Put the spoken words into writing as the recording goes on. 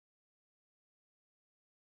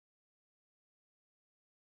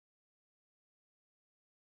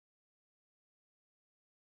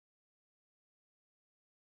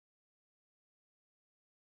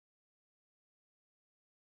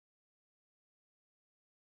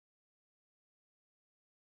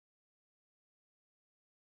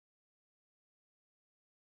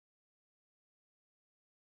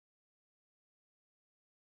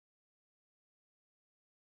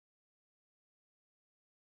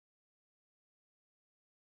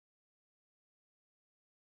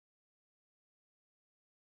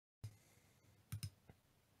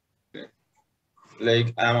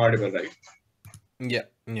Like I'm audible, right? Yeah,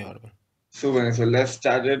 you're audible. So let's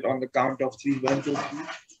start it on the count of three. One, two, three.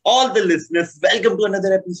 All the listeners, welcome to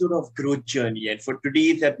another episode of Growth Journey. And for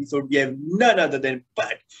today's episode, we have none other than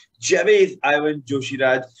but Jabez Ivan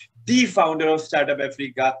Joshiraj, the founder of Startup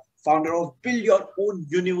Africa, founder of Build Your Own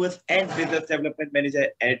Universe and Business Development Manager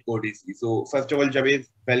at Odyssey. So first of all, Jabez,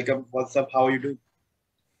 welcome. What's up? How are you doing?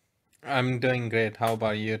 I'm doing great. How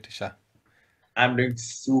about you, Tisha? I'm doing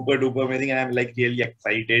super duper amazing, and I'm like really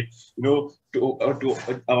excited, to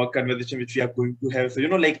our conversation which we are going to have. So,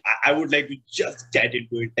 like I would like to just get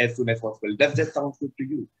into it as soon as possible. Does that sound good to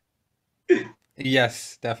you?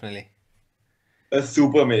 Yes, definitely.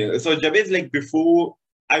 Super amazing. So, Jabez, like before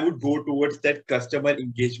I would go towards that customer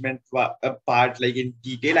engagement part, like in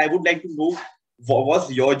detail, I would like to know what was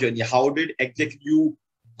your journey? How did exactly you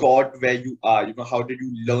got where you are? How did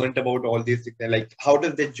you learn about all these things? And like, how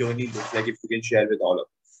does that journey look like? If you can share with all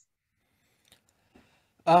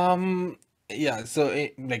of Um, yeah, so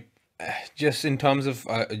just in terms of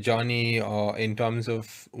Johnny, or in terms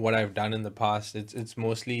of what I've done in the past, it's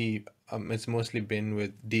mostly been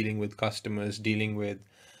with dealing with customers, dealing with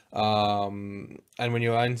and when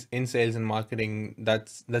you're in sales and marketing,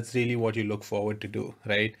 that's really what you look forward to do,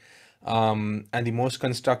 right? And the most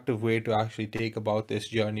constructive way to actually take about this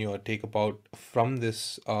journey, or take about from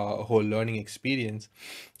this whole learning experience,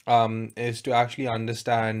 is to actually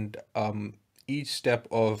understand each step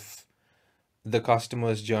of the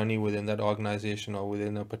customer's journey within that organization, or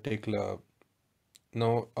within a particular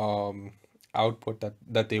no output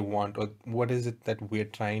that they want, or what is it that we're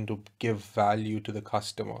trying to give value to the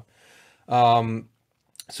customer.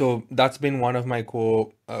 So that's been one of my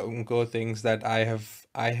core things that I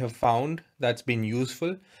have found that's been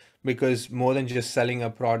useful, because more than just selling a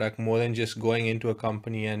product, more than just going into a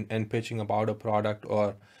company and pitching about a product,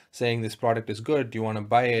 or saying this product is good, do you want to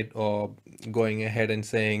buy it, or going ahead and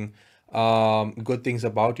saying good things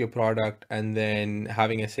about your product, and then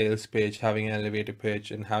having a sales pitch, having an elevator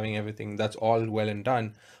pitch, and having everything, that's all well and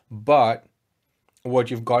done. But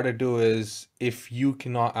what you've got to do is, if you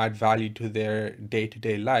cannot add value to their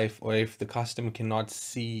day-to-day life, or if the customer cannot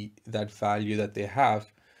see that value that they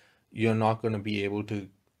have, you're not going to be able to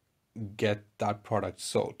get that product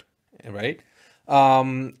sold, right?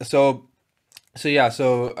 So yeah,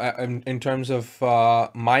 so in terms of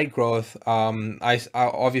my growth, I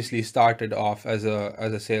obviously started off as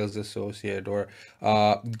a sales associate, or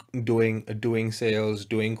doing sales,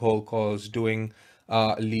 doing cold calls, doing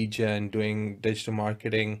lead gen, doing digital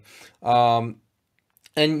marketing, and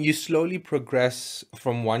you slowly progress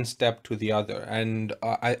from one step to the other. And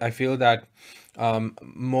I feel that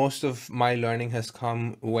most of my learning has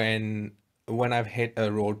come when I've hit a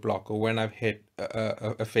roadblock, or when I've hit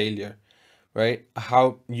a failure, right?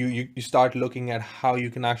 How you start looking at how you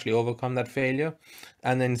can actually overcome that failure,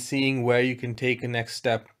 and then seeing where you can take a next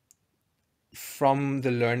step from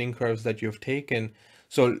the learning curves that you've taken.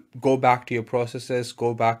 So go back to your processes,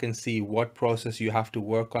 go back and see what process you have to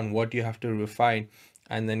work on, what you have to refine,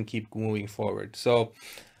 and then keep moving forward. So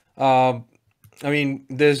um, I mean,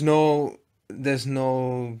 there's no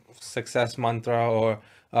success mantra, or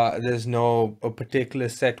there's no a particular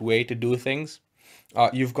set way to do things.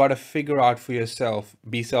 You've got to figure out for yourself,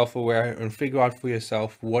 be self-aware, and figure out for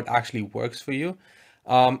yourself what actually works for you,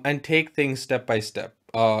 and take things step by step.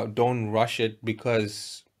 Don't rush it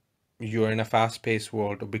because you're in a fast-paced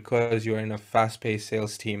world, or because you're in a fast-paced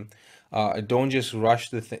sales team. Don't just rush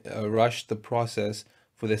the process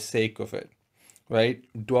for the sake of it, right?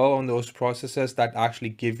 Dwell on those processes that actually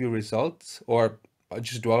give you results, or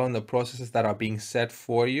just dwell on the processes that are being set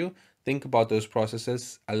for you. Think about those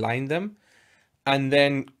processes, align them, and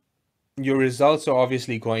then your results are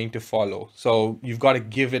obviously going to follow. So you've got to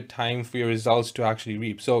give it time for your results to actually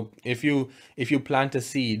reap. So if you plant a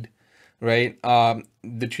seed, right,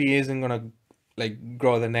 the tree isn't gonna like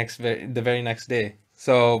grow the very next day.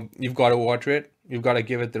 So you've got to water it, you've got to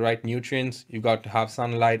give it the right nutrients, you've got to have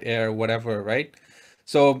sunlight, air, whatever, right?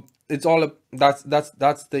 So it's all that's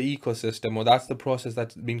the ecosystem, or that's the process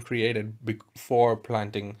that's been created before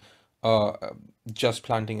planting, uh just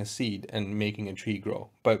planting a seed and making a tree grow.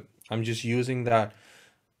 But I'm just using that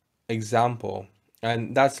example,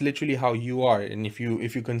 and that's literally how you are. And if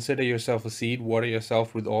you consider yourself a seed, water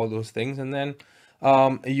yourself with all those things, and then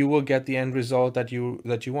you will get the end result that you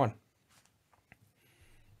want.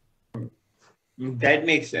 you. That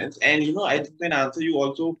makes sense. And I think in answer you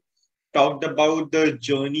also talked about the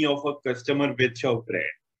journey of a customer with your brand.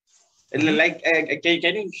 And Hmm. like,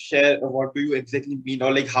 can you share what do you exactly mean,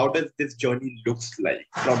 or like how does this journey looks like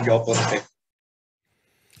from your perspective?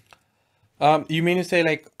 You mean to say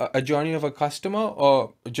like a journey of a customer,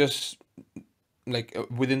 or just like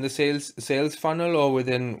within the sales funnel, or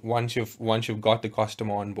within once you've got the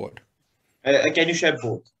customer on board? Can you share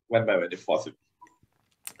both one by one if possible?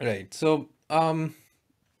 Right. So,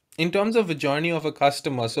 in terms of the journey of a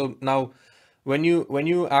customer, so now when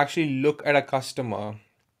you actually look at a customer,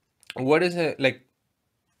 what is it like?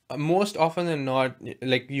 Most often than not,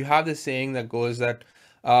 like you have this saying that goes that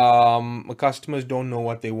customers don't know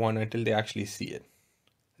what they want until they actually see it,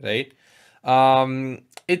 right?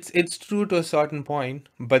 It's true to a certain point,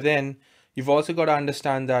 but then you've also got to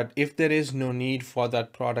understand that if there is no need for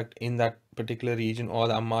that product in that particular region or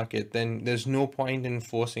that market, then there's no point in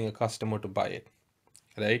forcing a customer to buy it,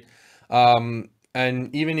 right? And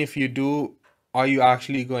even if you do, are you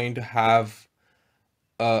actually going to have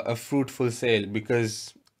a fruitful sale?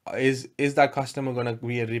 Because is that customer going to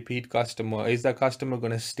be a repeat customer? Is that customer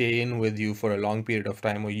going to stay in with you for a long period of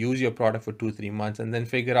time, or use your product for 2 3 months and then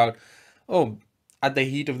figure out, oh, at the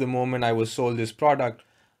heat of the moment I was sold this product,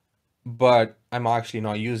 but I'm actually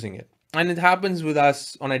not using it? And it happens with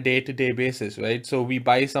us on a day-to-day basis, right? So we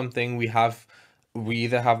buy something, we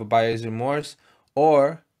either have a buyer's remorse,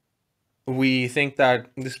 or we think that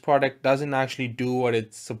this product doesn't actually do what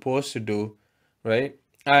it's supposed to do, right?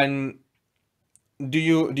 And do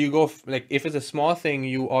you go like, if it's a small thing,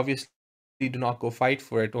 you obviously do not go fight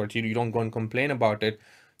for it, or you don't go and complain about it.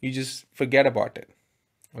 You just forget about it,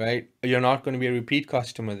 right? You're not going to be a repeat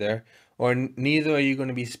customer there, or neither are you going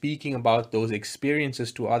to be speaking about those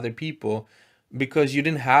experiences to other people, because you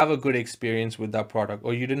didn't have a good experience with that product,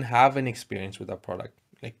 or you didn't have an experience with that product.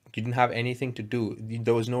 Like, you didn't have anything to do.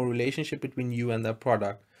 There was no relationship between you and that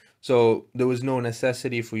product. So there was no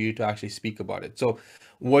necessity for you to actually speak about it. So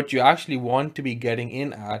what you actually want to be getting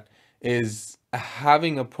in at is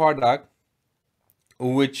having a product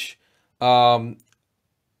which um,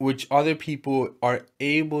 which other people are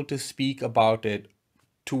able to speak about it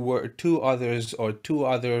to others, or to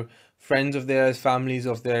other friends of theirs, families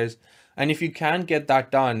of theirs. And if you can't get that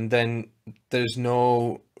done, then there's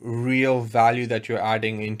no real value that you're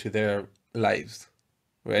adding into their lives,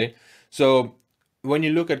 right? So when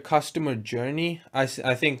you look at customer journey, I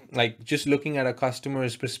think, like, just looking at a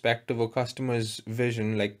customer's perspective or customer's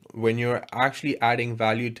vision, like when you're actually adding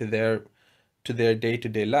value to their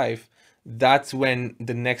day-to-day life, that's when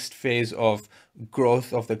the next phase of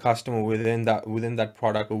growth of the customer within that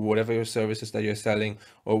product, or whatever your services that you're selling,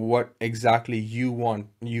 or what exactly you want,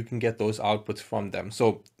 you can get those outputs from them.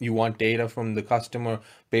 So you want data from the customer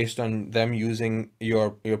based on them using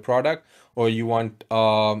your product, or you want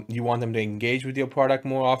them to engage with your product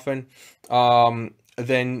more often.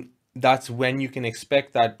 Then that's when you can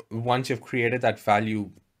expect that, once you've created that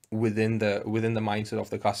value within the mindset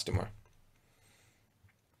of the customer.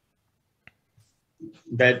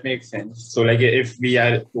 That makes sense. So, like, if we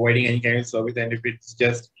are providing any kind of service, and if it's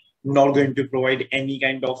just not going to provide any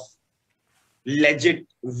kind of legit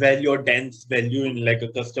value or dense value in like a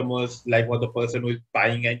customer's life, or the person who is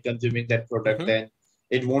buying and consuming that product, Mm-hmm. then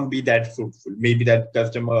it won't be that fruitful. Maybe that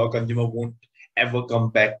customer or consumer won't ever come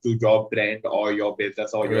back to your brand or your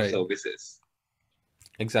business or your Right. services.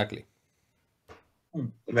 Exactly.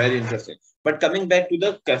 Very interesting. But coming back to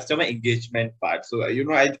the customer engagement part, so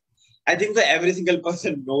I think that every single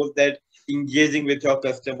person knows that engaging with your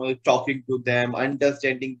customers, talking to them,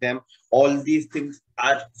 understanding them, all these things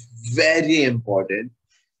are very important.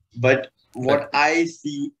 But Right. what I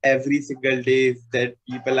see every single day is that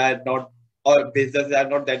people are not, or businesses are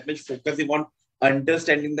not that much focusing on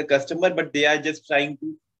understanding the customer, but they are just trying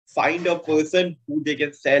to find a person who they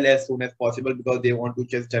can sell as soon as possible, because they want to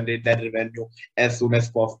just generate that revenue as soon as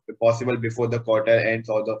possible before the quarter ends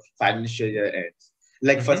or the financial year ends.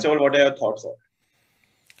 Like, Mm-hmm. first of all, what are your thoughts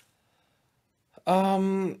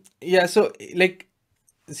on Yeah, so, like,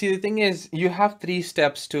 see, the thing is, you have three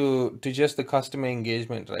steps to just the customer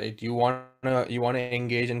engagement, right? You wanna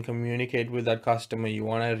engage and communicate with that customer. You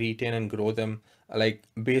wanna retain and grow them. Like,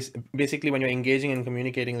 basically, when you're engaging and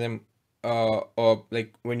communicating them, or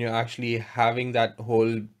like when you're actually having that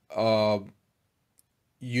whole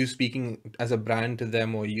you speaking as a brand to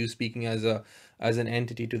them, or you speaking as an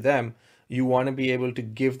entity to them, you want to be able to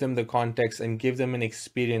give them the context and give them an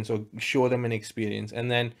experience, or show them an experience, and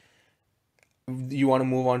then you want to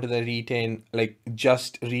move on to the retain, like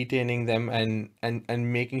just retaining them,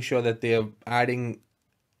 and making sure that they're adding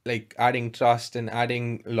trust and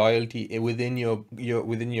adding loyalty within your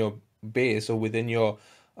base, or within your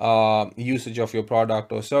usage of your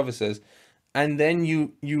product or services. And then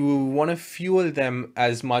you want to fuel them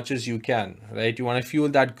as much as you can, right? You want to fuel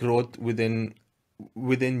that growth within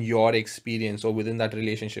your experience, or within that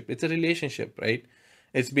relationship. It's a relationship, right?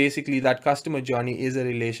 It's basically, that customer journey is a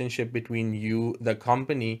relationship between you, the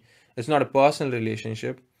company, It's not a personal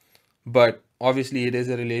relationship, but obviously it is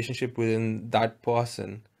a relationship within that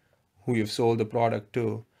person who you've sold the product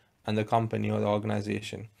to and the company or the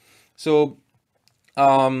organization. So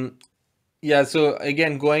um yeah, so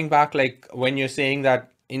again, going back, like when you're saying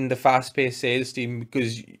that in the fast-paced sales team,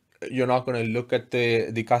 because you're not going to look at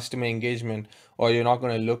the customer engagement, or you're not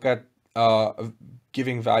going to look at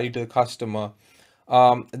giving value to the customer,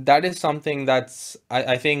 that is something that's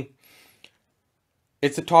I think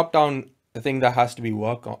it's a top-down thing that has to be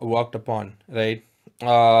worked upon, right?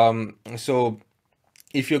 So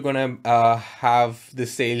if you're gonna have the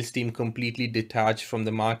sales team completely detached from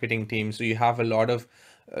the marketing team, so you have a lot of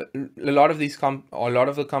a lot of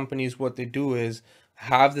the companies, what they do is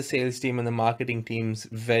have the sales team and the marketing teams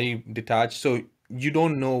very detached, so you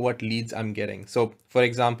don't know what leads I'm getting. So for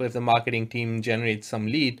example, if the marketing team generates some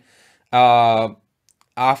lead, uh,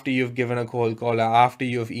 after you've given a cold call, after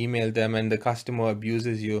you've emailed them, and the customer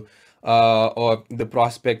abuses you, or the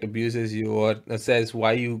prospect abuses you, or says,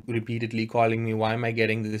 why are you repeatedly calling me? Why am I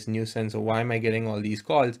getting this nuisance? Or why am I getting all these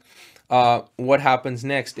calls? What happens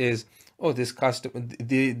next is, oh, this customer,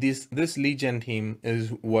 this lead gen team is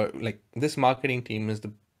what, like this marketing team is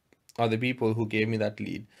the are the people who gave me that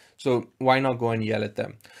lead. So why not go and yell at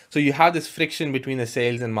them? So you have this friction between the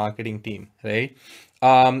sales and marketing team, right?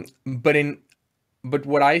 But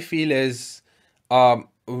what I feel is,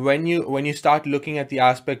 when you start looking at the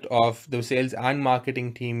aspect of the sales and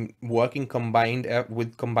marketing team working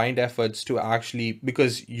with combined efforts to actually,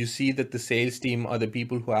 because you see that the sales team are the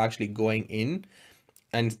people who are actually going in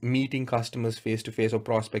and meeting customers face to face or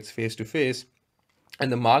prospects face to face,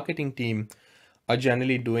 and the marketing team are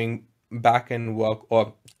generally doing back end work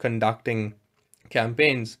or conducting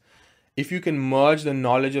campaigns. If you can merge the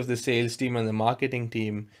knowledge of the sales team and the marketing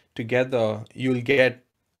team together, you'll get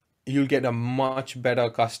a much better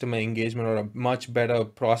customer engagement, or a much better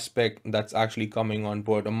prospect that's actually coming on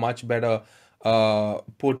board, a much better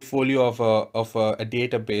portfolio of a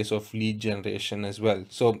database of lead generation as well.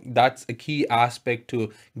 So that's a key aspect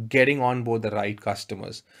to getting on board the right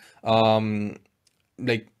customers.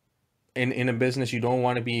 Like in a business, you don't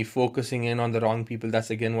want to be focusing in on the wrong people. That's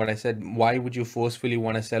again what I said. Why would you forcefully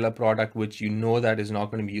want to sell a product which you know that is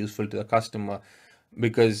not going to be useful to the customer?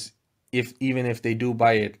 Because if even if they do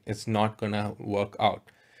buy it, it's not going to work out,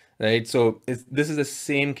 right? So this is the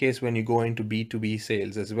same case when you go into B2B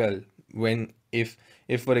sales as well. When if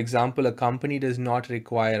for example a company does not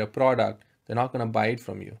require a product, they're not going to buy it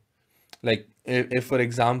from you. Like if for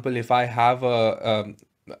example, if I have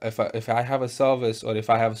if I have a service, or if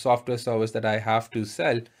I have a software service that I have to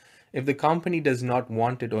sell, if the company does not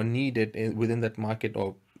want it or need it within that market,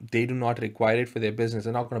 or they do not require it for their business,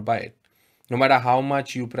 they're not going to buy it. No matter how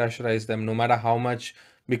much you pressurize them, no matter how much,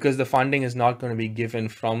 because the funding is not going to be given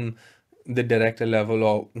from the director level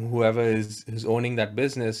or whoever is owning that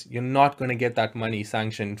business, you're not going to get that money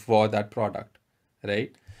sanctioned for that product,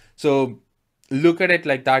 right? So look at it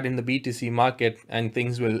like that in the B2C market, and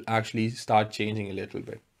things will actually start changing a little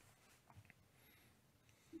bit.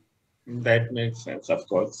 That makes sense, of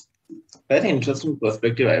course. Very interesting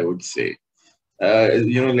perspective, I would say.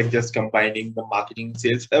 Like just combining the marketing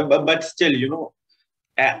sales, but still,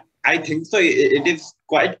 I think so. It is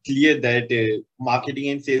quite clear that marketing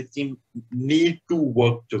and sales team need to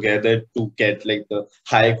work together to get like the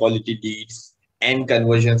high quality leads and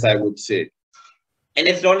conversions, I would say. And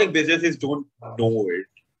it's not like businesses don't know it,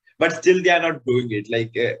 but still they are not doing it.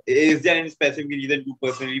 Like, is there any specific reason you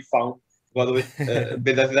personally found because of which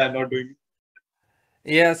businesses are not doing it?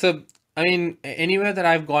 Yeah, so I mean, anywhere that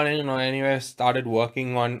I've gone in, or anywhere I've started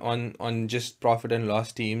working on just profit and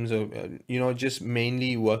loss teams, or just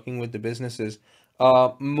mainly working with the businesses,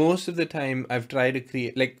 most of the time I've tried to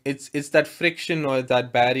create, like, it's that friction or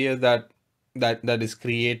that barrier that is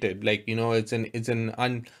created. Like, it's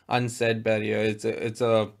an unsaid barrier.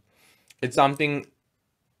 It's something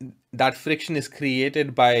that friction is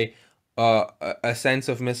created by a sense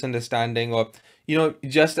of misunderstanding, or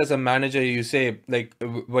just as a manager, you say, like,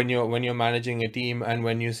 when you're managing a team, and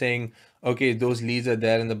when you're saying, okay, those leads are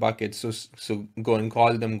there in the bucket, so go and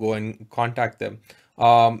call them, go and contact them.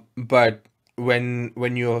 But when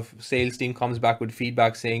your sales team comes back with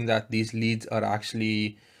feedback saying that these leads are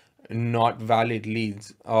actually not valid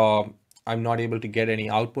leads, I'm not able to get any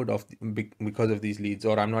output because of these leads,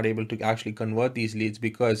 or I'm not able to actually convert these leads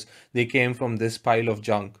because they came from this pile of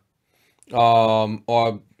junk, or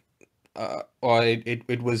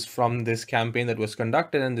it was from this campaign that was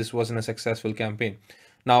conducted, and this wasn't a successful campaign.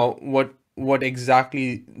 Now, what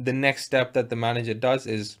exactly the next step that the manager does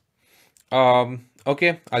is,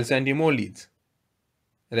 okay, I'll send you more leads,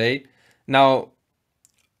 right? Now,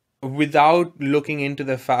 without looking into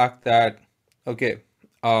the fact that, okay,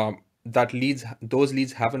 those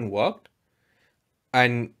leads haven't worked,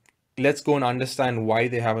 and let's go and understand why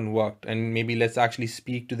they haven't worked, and maybe let's actually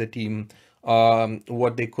speak to the team,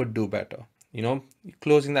 what they could do better,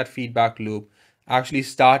 closing that feedback loop, actually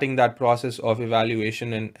starting that process of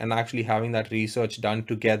evaluation, and actually having that research done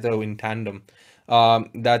together in tandem.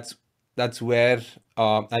 That's where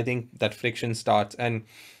I think that friction starts.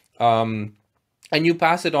 Um, and you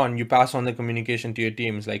pass on the communication to your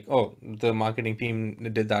teams, like, oh, the marketing team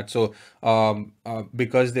did that, so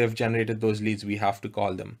because they've generated those leads, we have to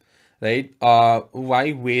call them, right?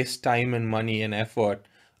 Why waste time and money and effort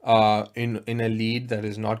in a lead that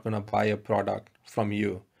is not going to buy a product from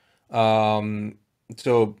you?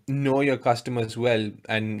 So know your customers well,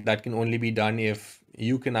 and that can only be done if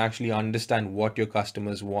you can actually understand what your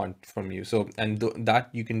customers want from you. So, and that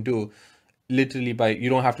you can do literally by, you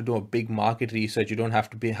don't have to do a big market research, you don't have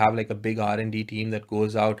to have like a big R&D team that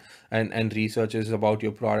goes out and researches about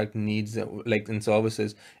your product needs, like in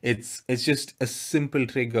services. It's just a simple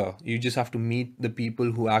trigger. You just have to meet the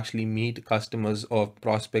people who actually meet customers or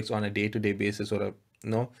prospects on a day-to-day basis, or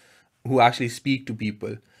who actually speak to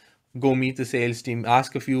people. Go meet the sales team,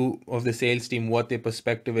 ask a few of the sales team what their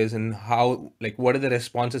perspective is, and how, like, what are the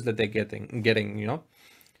responses that they're getting.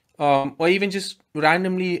 Or even just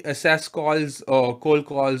randomly assess calls or cold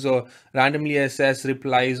calls, or randomly assess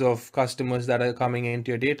replies of customers that are coming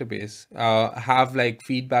into your database. Have like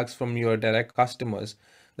feedbacks from your direct customers.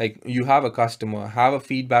 Like, you have a customer, have a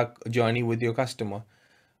feedback journey with your customer.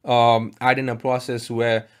 Add in a process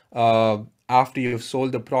where, after you've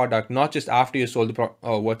sold the product, not just after you sold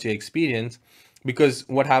the what's your experience, because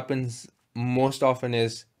what happens most often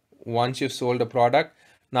is, once you've sold a product,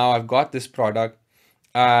 now I've got this product,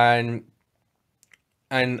 and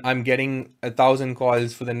I'm getting 1,000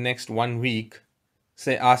 calls for the next 1 week,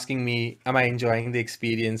 say, asking me, am I enjoying the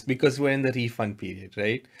experience? Because we're in the refund period,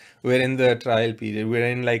 right? We're in the trial period. We're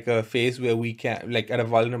in like a phase where we can, like, at a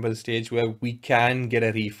vulnerable stage where we can get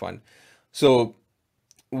a refund. So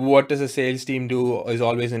what does a sales team do? Is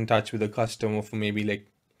always in touch with the customer for maybe like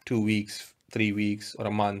 2 weeks, 3 weeks, or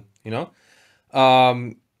a month.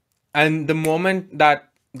 And the moment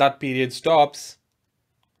that period stops,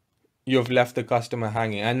 you've left the customer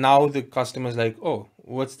hanging, and now the customer's like, oh,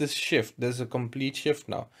 what's this shift? There's a complete shift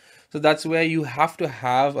now. So that's where you have to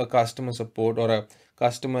have a customer support or a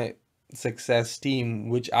customer success team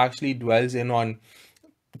which actually dwells in on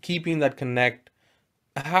keeping that connect.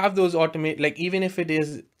 Have those automate, like, even if it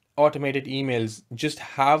is automated emails, just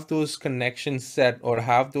have those connections set, or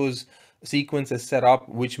have those sequences set up,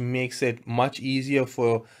 which makes it much easier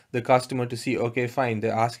for the customer to see, okay, fine,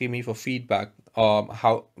 they're asking me for feedback,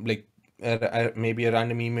 how, like, maybe a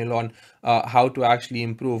random email on how to actually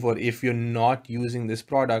improve, or if you're not using this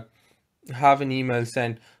product, have an email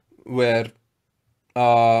sent where,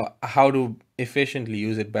 how to efficiently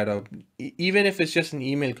use it better. Even if it's just an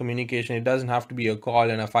email communication, it doesn't have to be a call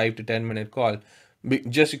and a 5 to 10 minute call.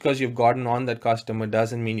 Just because you've gotten on that customer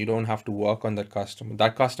doesn't mean you don't have to work on that customer.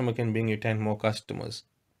 That customer can bring you 10 more customers.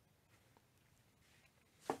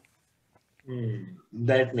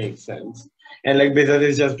 That makes sense. And like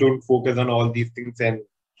businesses just don't focus on all these things, and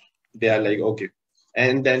they are like, okay.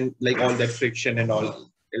 And then like all that friction and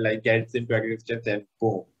all like gets into existence, and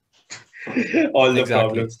boom, all the Exactly.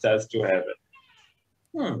 problems starts to happen.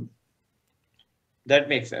 Hmm. That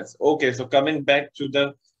makes sense. Okay, so coming back to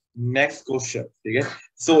the next question. Okay?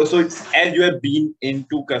 So it's, as you have been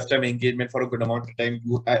into customer engagement for a good amount of time,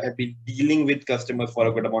 you have been dealing with customers for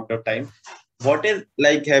a good amount of time. What is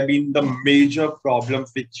like have been the major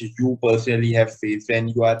problems which you personally have faced when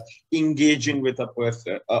you are engaging with a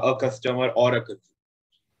person, a customer or a consumer?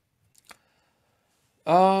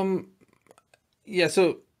 Um, yeah,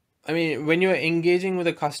 so I mean, when you're engaging with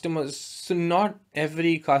the customers, so not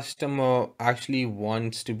every customer actually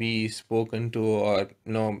wants to be spoken to, or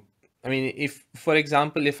no. I mean, if, for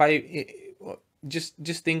example, if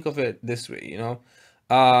just think of it this way,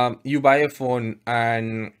 you buy a phone,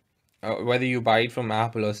 and whether you buy it from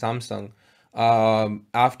Apple or Samsung,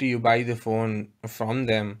 after you buy the phone from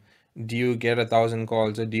them, do you get 1,000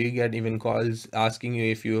 calls, or do you get even calls asking you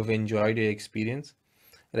if you have enjoyed your experience?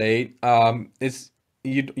 Right? It's,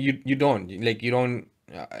 you don't, like, you don't,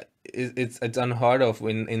 it's unheard of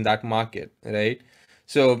in that market, right?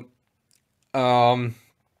 So, um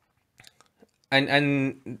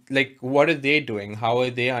and like, what are they doing? How are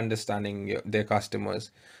they understanding their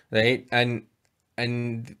customers, right? And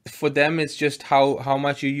for them, it's just how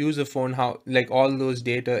much you use a phone, how, like, all those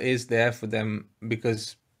data is there for them,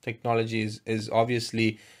 because technology is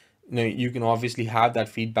obviously, you can obviously have that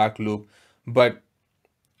feedback loop. But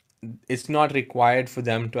it's not required for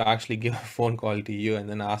them to actually give a phone call to you and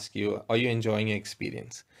then ask you, are you enjoying your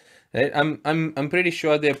experience? Right? I'm pretty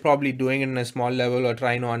sure they're probably doing it in a small level or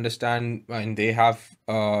trying to understand, and they have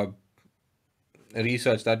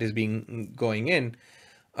research that is being going in,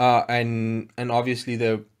 and obviously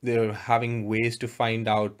they're having ways to find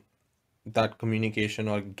out that communication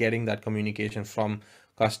or getting that communication from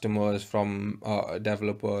customers, from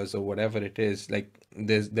developers or whatever it is. Like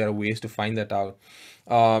there are ways to find that out.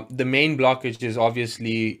 The main blockage is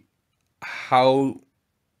obviously how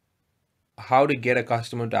to get a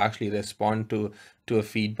customer to actually respond to a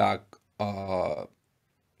feedback,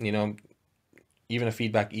 you know, even a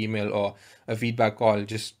feedback email or a feedback call.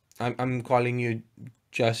 Just I'm calling you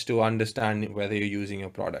just to understand whether you're using your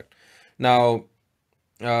product. Now,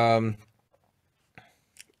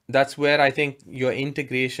 that's where I think your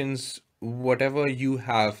integrations, whatever you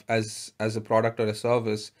have as a product or a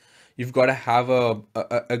service, you've got to have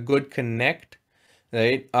a good connect,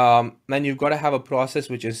 right? And you've got to have a process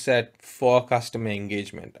which is set for customer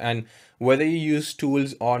engagement. And whether you use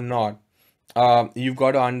tools or not, you've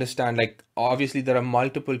got to understand, like, obviously there are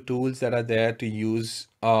multiple tools that are there to use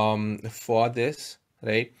for this,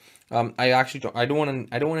 right? I don't want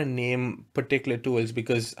to name particular tools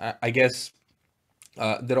because I guess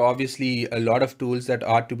there are obviously a lot of tools that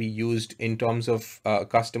are to be used in terms of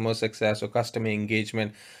customer success or customer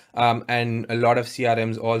engagement, and a lot of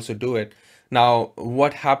CRMs also do it. Now,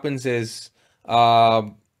 what happens is,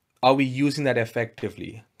 are we using that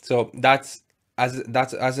effectively? So that's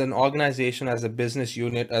as an organization, as a business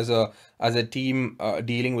unit, as a team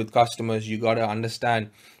dealing with customers, you got to understand,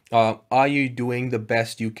 are you doing the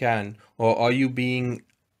best you can, or are you being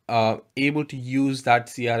able to use that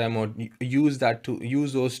CRM or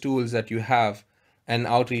use those tools that you have and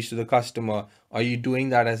outreach to the customer? Are you doing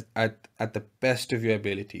that at the best of your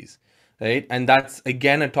abilities, right? And that's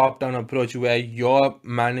again a top-down approach where your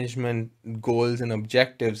management goals and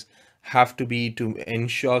objectives have to be to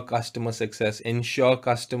ensure customer success, ensure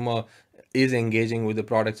customer is engaging with the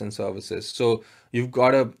products and services. So you've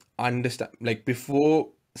got to understand, like, before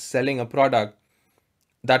selling a product,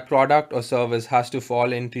 that product or service has to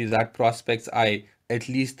fall into that prospect's eye at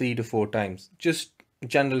least 3 to 4 times. Just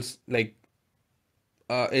general, like,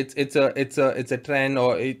 it's a trend,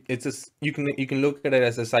 or you can look at it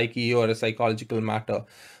as a psyche or a psychological matter.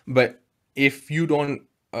 But if you don't,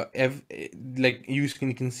 like, you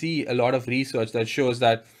can see a lot of research that shows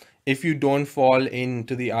that if you don't fall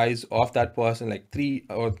into the eyes of that person like three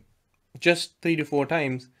or just 3 to 4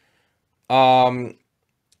 times, um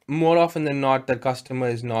more often than not, the customer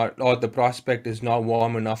is not, or the prospect is not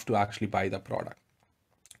warm enough to actually buy the product,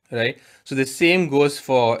 right? So the same goes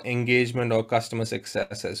for engagement or customer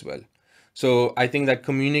success as well. So I think that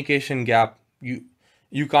communication gap,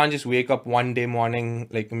 you can't just wake up one day morning,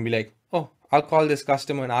 like, and be like, oh, I'll call this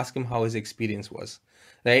customer and ask him how his experience was,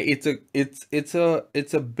 right? It's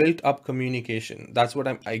a built up communication. That's what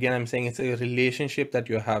I'm saying, it's a relationship that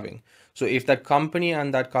you're having. So if that company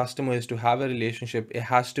and that customer is to have a relationship, it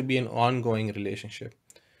has to be an ongoing relationship,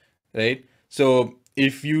 right? So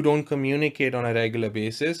if you don't communicate on a regular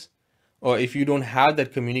basis, or if you don't have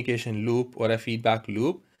that communication loop or a feedback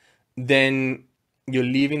loop, then you're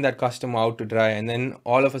leaving that customer out to dry. And then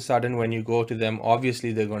all of a sudden, when you go to them,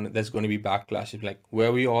 obviously there's going to be backlash. It's like,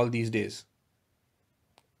 where were you all these days,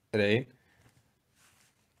 right?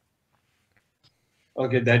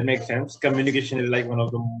 Okay, that makes sense. Communication is like one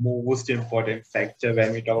of the most important factor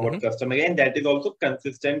when we talk about customer, and that is also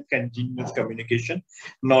consistent, continuous communication,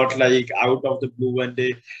 not like out of the blue one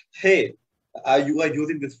day. Hey, you are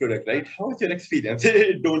using this product, right? How is your experience?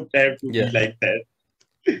 It don't have to be Yeah. like that.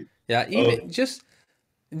 Yeah. Even just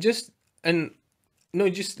and no,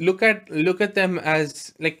 just look at them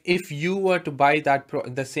as, like, if you were to buy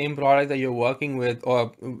the same product that you're working with,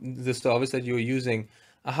 or the service that you're using,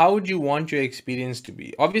 how would you want your experience to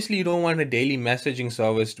be? Obviously, you don't want a daily messaging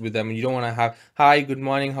service with them. You don't want to have, hi, good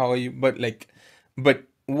morning, how are you? But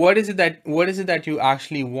what is it that you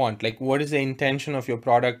actually want? Like, what is the intention of your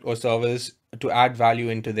product or service to add value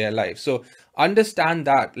into their life? So understand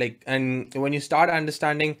that, like, and when you start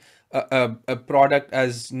understanding a product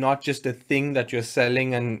as not just a thing that you're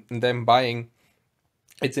selling and them buying,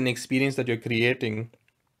 it's an experience that you're creating.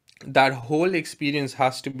 That whole experience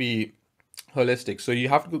has to be holistic. So you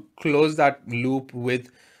have to close that loop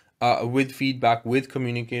with feedback, with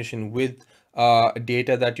communication, with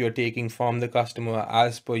data that you're taking from the customer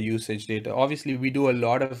as per usage data. Obviously, we do a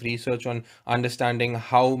lot of research on understanding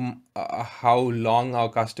how long our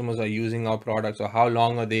customers are using our products, or how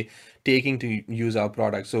long are they taking to use our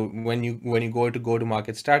products. So when you go to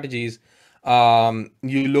market strategies,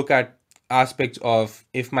 you look at aspects of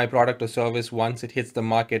if my product or service, once it hits the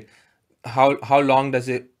market, how long does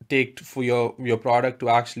it take for your product to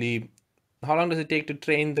actually, how long does it take to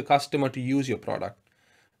train the customer to use your product,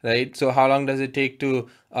 right? So how long does it take to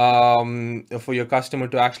for your customer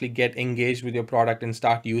to actually get engaged with your product and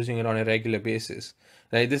start using it on a regular basis,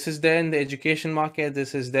 right? This is there in the education market,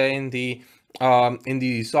 this is there in the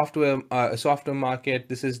software market,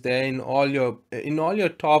 this is there in all your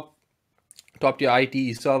top tier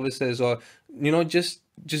IT services, or just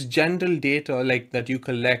general data like that you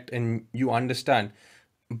collect and you understand.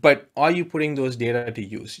 But are you putting those data to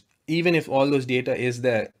use? Even if all those data is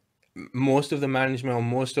there, most of the management or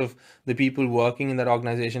most of the people working in that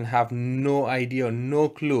organization have no idea, no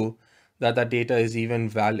clue that that data is even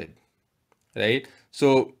valid, right?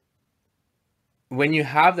 So when you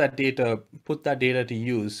have that data, put that data to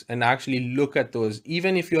use and actually look at those.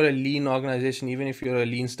 Even if you're a lean organization, even if you're a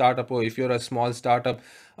lean startup, or if you're a small startup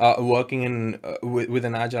working in with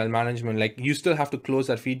an agile management, like, you still have to close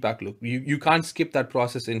that feedback loop. You can't skip that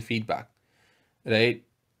process in feedback, right?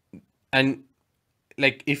 And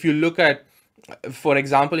like, if you look at, for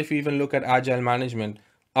example, if you even look at agile management,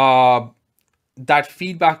 uh, that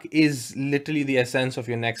feedback is literally the essence of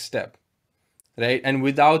your next step, right? And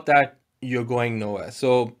without that, you're going nowhere.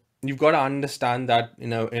 So you've got to understand that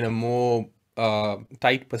in a more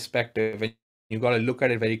tight perspective, and you've got to look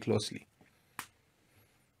at it very closely.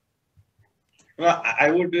 Well,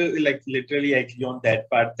 I would like literally agree on that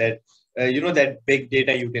part that that big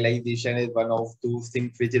data utilization is one of those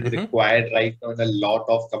things which is Mm-hmm. required right now in a lot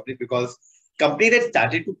of companies, because companies that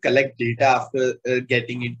started to collect data after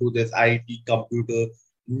getting into this IT, computer,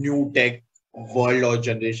 new tech world or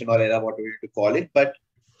generation or era, whatever you to call it. But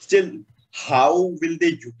still, how will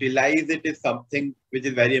they utilize it is something which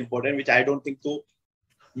is very important, which I don't think so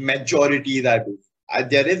majorities are doing.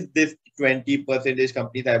 There is this 20%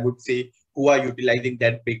 companies, I would say, who are utilizing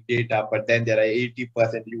that big data, but then there are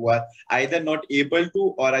 80% who are either not able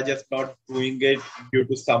to or are just not doing it due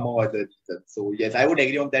to some or other reason. So yes, I would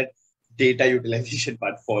agree on that data utilization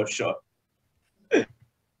part for sure.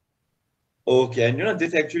 Okay, and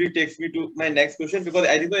this actually takes me to my next question, because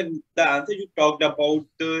I think in the answer you talked about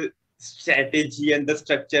the strategy and the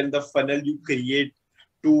structure and the funnel you create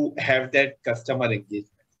to have that customer engagement.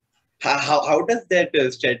 How does that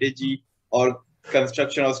strategy or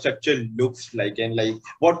construction or structure looks like, and like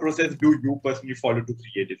what process do you personally follow to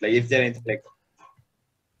create it? Like, is there anything like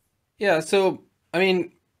Yeah, so I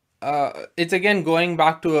mean, it's again going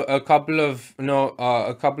back to a couple of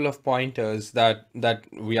a couple of pointers that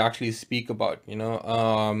we actually speak about.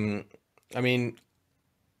 I mean,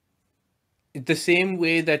 the same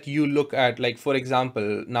way that you look at, like, for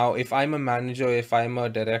example, now if I'm a manager, if I'm a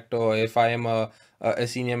director, or if I am a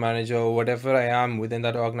senior manager, or whatever I am within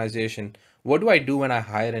that organization, what do I do when I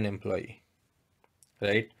hire an employee,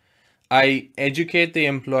 right? I educate the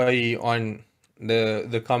employee on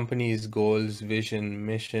the company's goals, vision,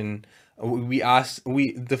 mission. We ask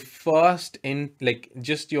we the first in like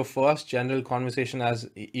just your first general conversation, as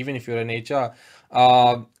even if you're an HR,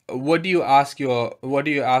 what do you ask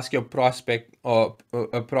your prospect or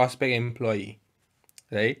a prospect employee,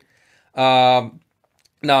 right? Um,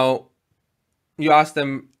 Now you ask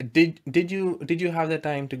them, did you have the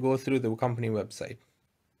time to go through the company website,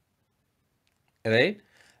 right?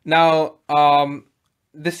 Now,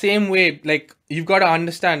 the same way, like, you've got to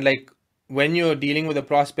understand, like, when you're dealing with a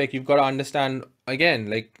prospect, you've got to understand again,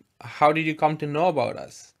 like, how did you come to know about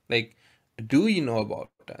us? Like, do you know about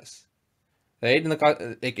us? Right?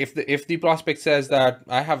 Like, if the prospect says that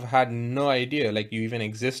I have had no idea, like, you even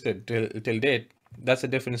existed till date, that's a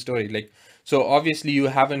different story. Like, so obviously you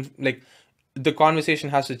haven't, like, the conversation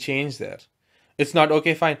has to change there. It's not,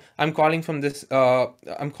 okay, fine, I'm calling from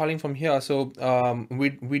here, so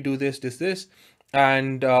we do this,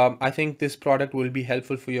 and I think this product will be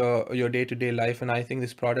helpful for your day-to-day life, and I think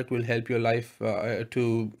this product will help your life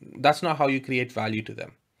to that's not how you create value to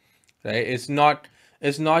them, right? It's not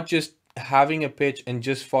just having a pitch and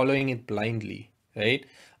just following it blindly, right?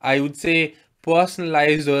 I would say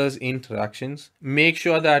personalize those interactions. Make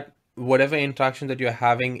sure that whatever interaction that you're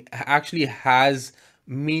having actually has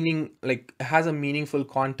meaning, like, has a meaningful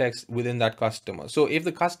context within that customer. So if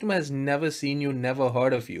the customer has never seen you, never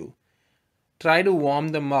heard of you, try to warm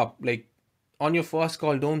them up. Like, on your first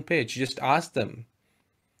call, don't pitch, just ask them,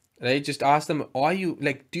 right? Just ask them, are you,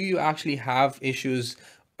 like, do you actually have issues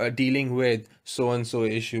dealing with so and so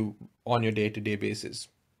issue on your day-to-day basis?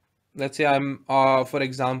 Let's say I'm for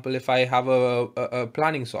example, if I have a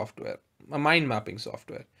planning software, a mind mapping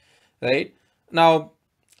software, right? Now,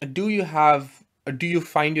 do you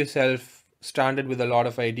find yourself stranded with a lot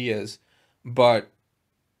of ideas, but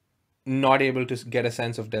not able to get a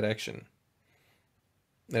sense of direction,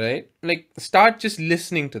 right? Like start just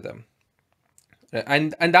listening to them.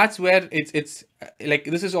 And that's where it's like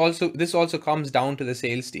this also comes down to the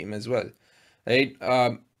sales team as well, right?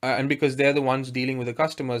 And because they're the ones dealing with the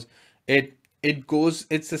customers,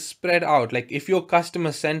 it's a spread out. Like if you're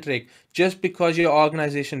customer centric, just because your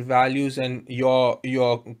organization values and your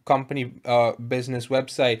company business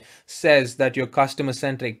website says that you're customer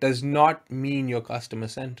centric does not mean you're customer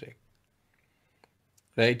centric,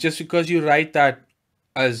 right? Just because you write that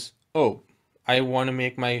as, oh, I want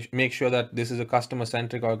to make sure that this is a customer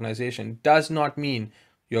centric organization does not mean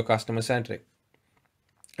you're customer centric,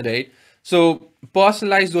 right? So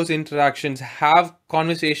personalize those interactions, have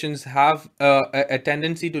conversations, have a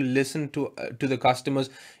tendency to listen to the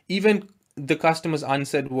customers, even the customers'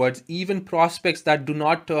 unsaid words, even prospects that do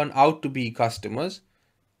not turn out to be customers.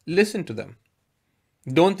 Listen to them.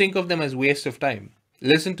 Don't think of them as waste of time.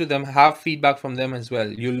 Listen to them, have feedback from them as well.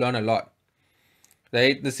 You'll learn a lot,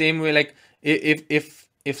 right? The same way, like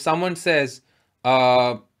if someone says,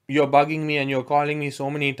 you're bugging me and you're calling me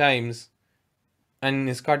so many times and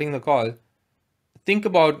is cutting the call, think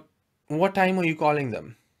about what time are you calling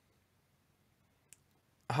them?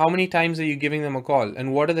 How many times are you giving them a call?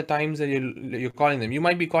 And what are the times that you're calling them? You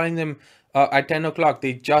might be calling them at 10 o'clock.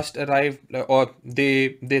 They just arrived or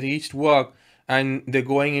they reached work and they're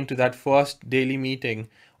going into that first daily meeting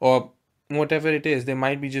or whatever it is. They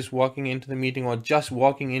might be just walking into the meeting or just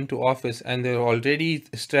walking into office and they're already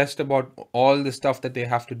stressed about all the stuff that they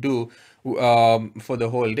have to do for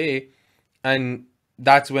the whole day. And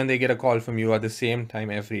that's when they get a call from you at the same time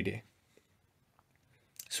every day.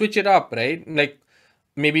 Switch it up, right? Like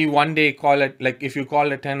maybe one day call at, like if you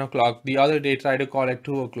call at 10 o'clock, the other day try to call at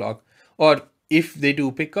 2 o'clock. Or if they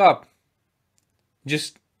do pick up,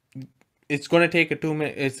 just it's going to take a 2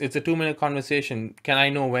 minute, it's a 2 minute conversation. Can I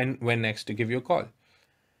know when next to give you a call?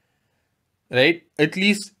 Right? At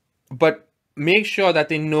least, but make sure that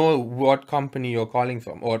they know what company you're calling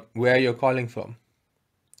from or where you're calling from.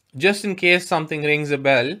 Just in case something rings a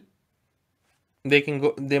bell, they can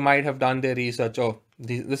go, they might have done their research. Oh,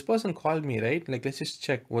 this person called me, right? Like, let's just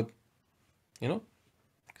check what, you know,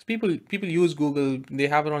 because people use Google, they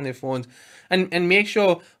have it on their phones, and make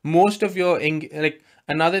sure most of your, like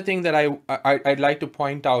another thing that I'd like to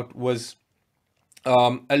point out was,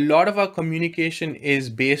 a lot of our communication is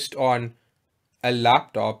based on a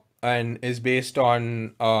laptop and is based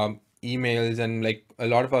on emails, and like a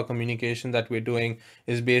lot of our communication that we're doing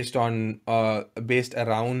is based around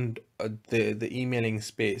the emailing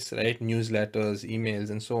space, right? Newsletters, emails,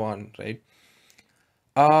 and so on, right?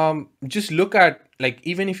 Just look at, like,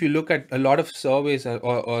 even if you look at a lot of surveys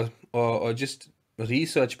or just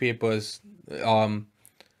research papers,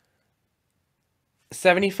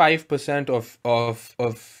 75% of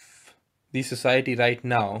the society right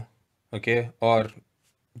now, okay, or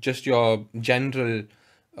just your general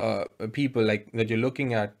people like that you're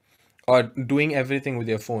looking at, are doing everything with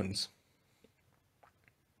their phones.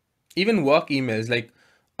 Even work emails, like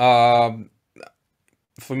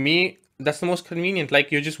for me, that's the most convenient.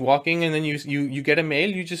 Like you're just walking and then you get a mail,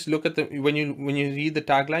 you just look at the, when you read the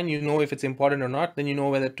tagline, you know if it's important or not, then you know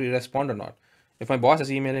whether to respond or not. If my boss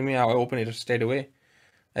is emailing me, I'll open it straight away.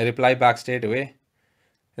 I reply back straight away,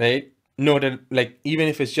 right? Noted, like even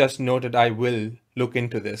if it's just noted, I will look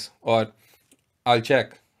into this, or I'll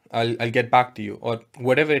check, I'll get back to you, or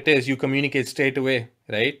whatever it is, you communicate straight away,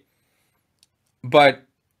 right? But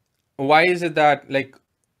why is it that like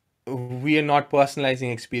we are not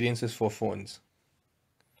personalizing experiences for phones?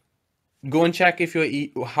 Go and check if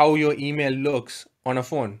how your email looks on a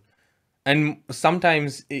phone. And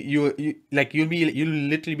sometimes you'll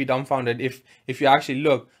literally be dumbfounded if you actually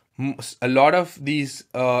look. A lot of these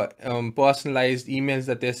personalized emails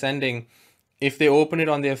that they're sending, if they open it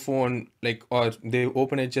on their phone, like, or they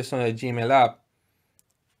open it just on a Gmail app,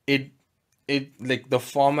 it like the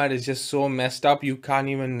format is just so messed up, you can't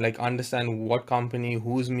even like understand what company,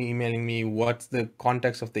 who's me emailing me, what's the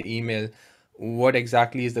context of the email, what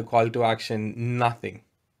exactly is the call to action, nothing.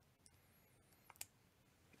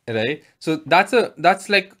 Right? So that's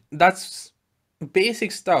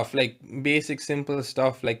basic stuff, like basic simple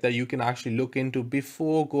stuff like that you can actually look into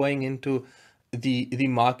before going into the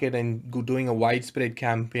market and doing a widespread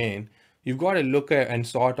campaign. You've got to look at and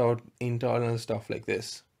sort out internal stuff like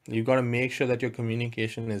this. You've got to make sure that your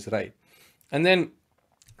communication is right. And then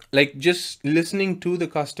like just listening to the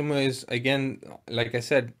customer is, again, like I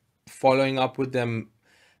said, following up with them,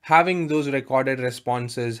 having those recorded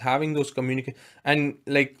responses, having those communicate, and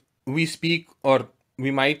like we speak, or we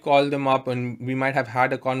might call them up and we might have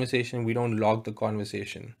had a conversation, we don't log the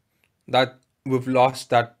conversation. That we've lost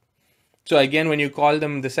that So again, when you call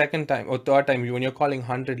them the second time or third time, when you're calling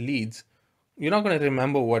 100 leads, you're not going to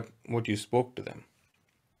remember what you spoke to them,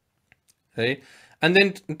 right? And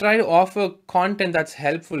then try to offer content that's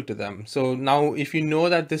helpful to them. So now if you know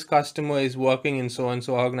that this customer is working in so and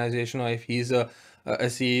so organization, or if he's a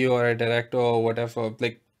CEO or a director or whatever,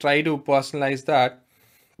 like try to personalize that,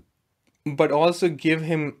 but also give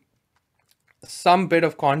him some bit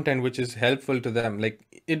of content which is helpful to them.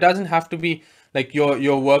 Like it doesn't have to be like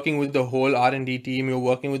you're working with the whole R&D team, you're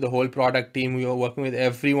working with the whole product team, you're working with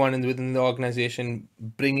everyone within the organization,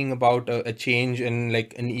 bringing about a change in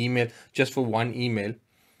like an email just for one email.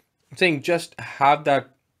 I'm saying just have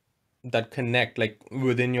that connect like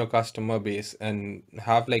within your customer base, and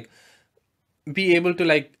have like be able to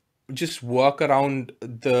like just work around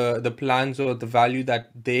the plans or the value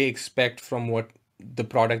that they expect from what the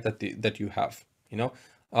product that you have, you know.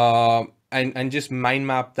 And just mind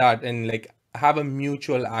map that, and like have a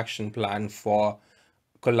mutual action plan for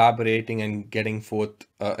collaborating and getting forth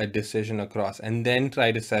a decision across, and then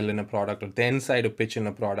try to sell in a product, or then try to pitch in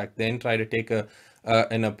a product, then try to take a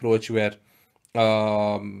an approach where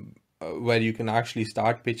you can actually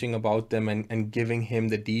start pitching about them, and giving him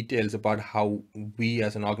the details about how we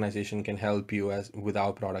as an organization can help you as with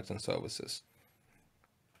our products and services.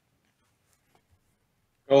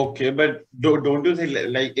 Okay, but don't you think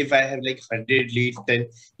like if I have like 100 leads, then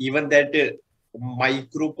even that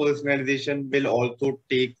micro personalization will also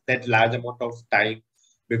take that large amount of time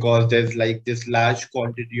because there's like this large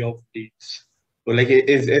quantity of leads. So like,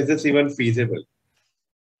 is this even feasible?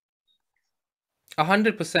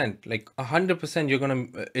 100%, like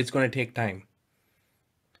 100%, it's gonna take time.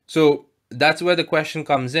 So that's where the question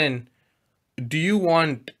comes in. Do you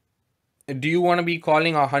want to be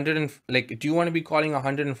calling 100 and like do you want to be calling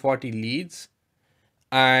 140 leads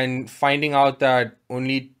and finding out that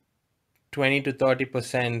only 20 to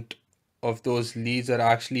 30% of those leads are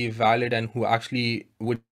actually valid and who actually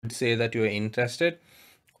would say that you're interested?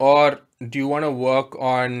 Or do you want to work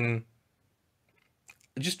on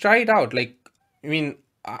just try it out? Like, I mean,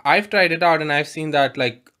 I've tried it out and I've seen that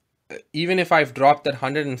like even if I've dropped that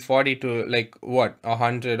 140 to like what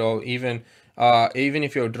 100, or even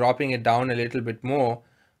if you're dropping it down a little bit more,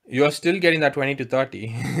 you're still getting that 20 to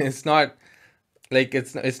 30. It's not like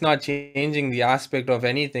it's not changing the aspect of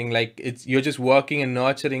anything. Like it's you're just working and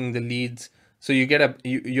nurturing the leads, so you're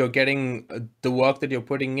getting the work that you're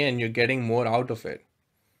putting in, you're getting more out of it,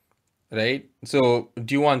 right? So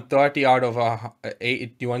do you want 30 out of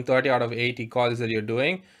eight, do you want 30 out of 80 calls that you're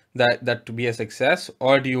doing that to be a success,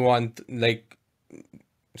 or do you want like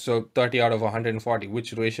so 30 out of 140,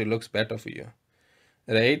 which ratio looks better for you,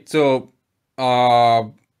 right? So uh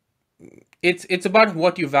it's about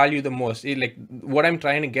what you value the most. Like what I'm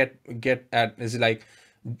trying to get at is like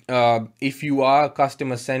if you are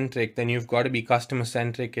customer centric, then you've got to be customer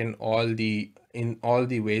centric in all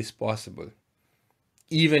the ways possible,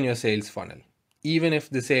 even your sales funnel, even if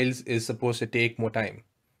the sales is supposed to take more time,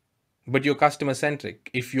 but you're customer centric.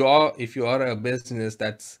 If you are a business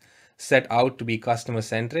that's set out to be customer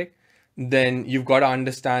centric, then you've got to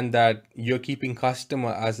understand that you're keeping customer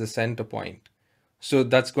as the center point. So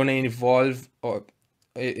that's going to evolve, or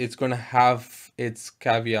it's going to have its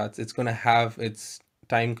caveats, it's going to have its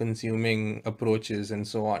time consuming approaches and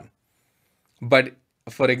so on. But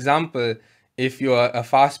for example, if you're a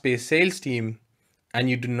fast paced sales team and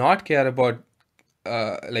you do not care about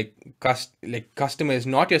like customer is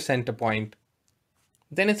not your center point,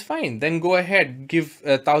 then it's fine. Then go ahead, give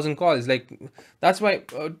 1,000 calls. Like that's why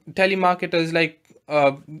telemarketers like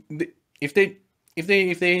if they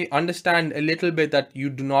if they understand a little bit that you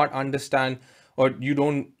do not understand or you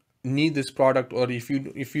don't need this product, or if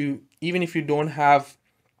you even if you don't have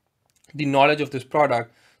the knowledge of this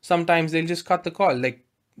product, sometimes they'll just cut the call. Like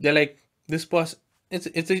they're like, this person,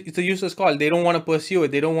 it's a useless call. They don't want to pursue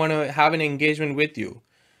it. They don't want to have an engagement with you,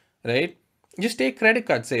 right? Just take credit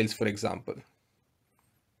card sales for example.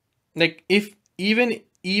 Like if even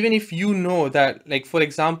if you know that, like for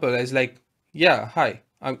example, as like, yeah, hi,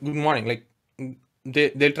 good morning, like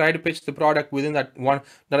they'll try to pitch the product within that one,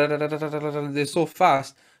 they're so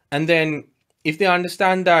fast. And then if they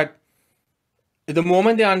understand that, the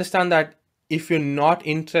moment they understand that if you're not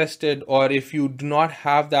interested, or if you do not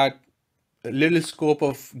have that little scope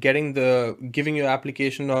of giving your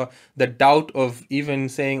application, or the doubt of even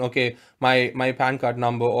saying, okay, my PAN card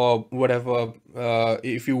number or whatever,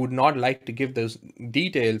 if you would not like to give those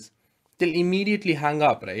details, they'll immediately hang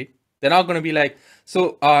up, right? They're not going to be like,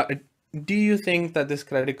 so do you think that this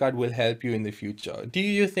credit card will help you in the future? Do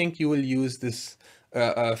you think you will use this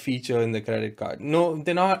feature in the credit card? No,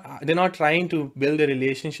 they're not trying to build a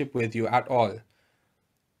relationship with you at all.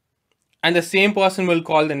 and the same person will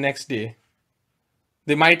call the next day.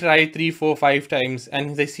 They might try 3, 4, 5 times,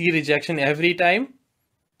 and they see rejection every time.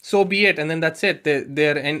 So be it, and then that's it.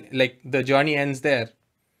 They're in, like, the journey ends there,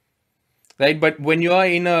 right? But when you're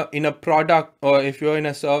in a product, or if you're in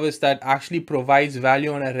a service that actually provides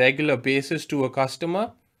value on a regular basis to a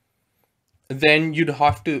customer, then you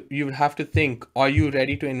would have to think, are you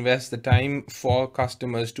ready to invest the time for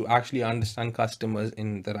customers to actually understand customers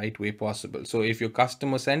in the right way possible? So if you're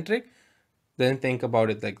customer centric, then think about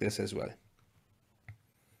it like this as well.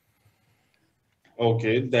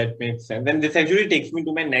 Okay, that makes sense. And this actually takes me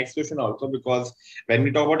to my next question also, because when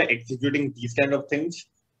we talk about executing these kind of things,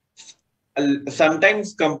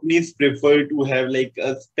 sometimes companies prefer to have like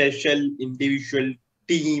a special individual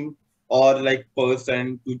team or like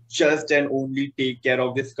person to just and only take care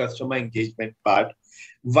of this customer engagement part,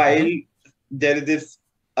 while Mm-hmm. there is this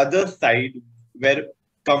other side where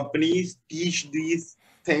companies teach these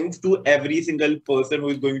things to every single person who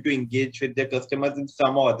is going to engage with their customers in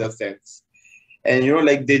some or other sense. And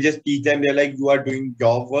like they just teach them, they're like, you are doing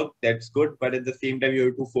your work, that's good, but at the same time you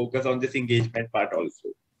have to focus on this engagement part also.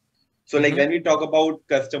 So like Mm-hmm. when we talk about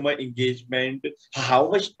customer engagement, how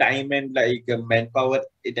much time and like manpower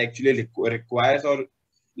it actually requires, or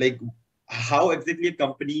like how exactly a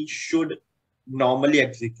company should normally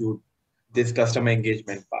execute this customer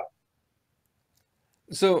engagement part?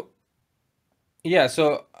 So yeah,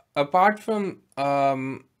 so apart from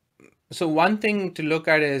so one thing to look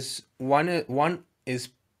at is one is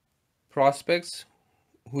prospects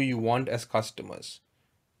who you want as customers.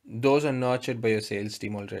 Those are nurtured by your sales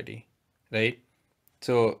team already, right?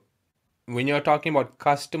 So when you're talking about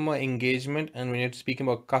customer engagement, and when you're speaking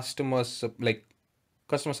about like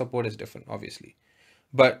customer support is different, obviously.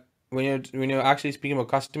 But when you're actually speaking about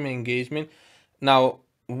customer engagement, now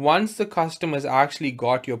once the customers actually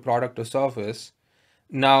got your product or service,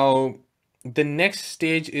 now the next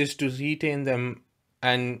stage is to retain them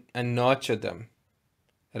and nurture them,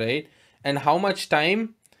 right? And how much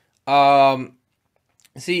time? Um,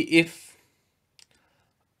 see, if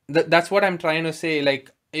that's what I'm trying to say.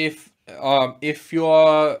 Like, if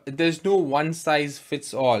you're there's no one size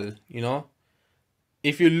fits all,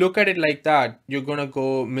 if you look at it like that, you're gonna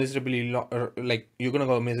go miserably wrong,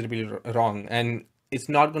 and it's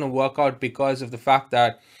not gonna work out because of the fact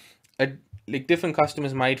that, uh, like, different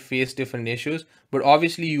customers might face different issues, but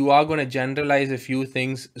obviously you are gonna generalize a few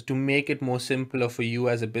things to make it more simpler for you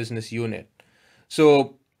as a business unit.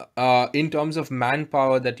 So, in terms of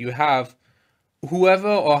manpower that you have, whoever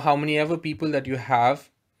or how many ever people that you have,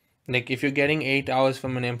 like if you're getting 8 hours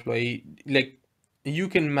from an employee, like, you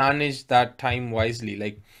can manage that time wisely.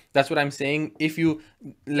 Like, that's what I'm saying. If you,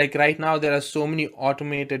 like, right now there are so many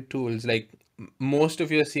automated tools, like most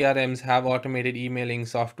of your CRMs have automated emailing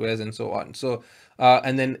softwares and so on. So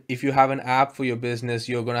and then if you have an app for your business,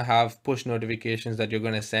 you're going to have push notifications that you're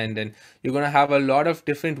going to send, and you're going to have a lot of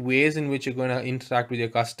different ways in which you're going to interact with your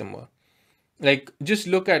customer. Like, just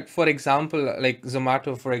look at, for example, like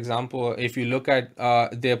Zomato, for example. If you look at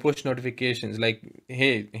their push notifications, like,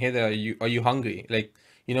 hey there, are you hungry? Like,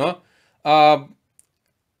 you know uh,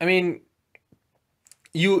 I mean,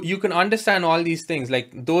 you can understand all these things.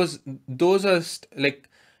 Like, those are like,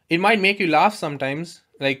 it might make you laugh sometimes.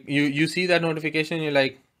 Like, you see that notification, you're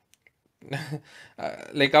like,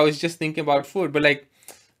 like, I was just thinking about food. But like,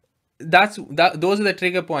 those are the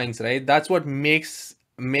trigger points, right? That's what makes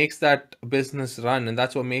that business run, and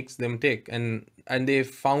that's what makes them tick, and they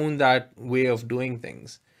found that way of doing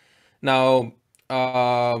things. Now,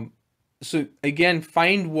 so again,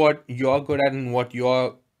 find what you're good at and what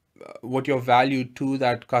your value to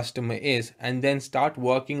that customer is, and then start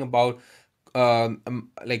working about,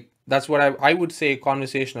 like, that's what I would say,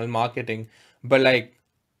 conversational marketing. But like,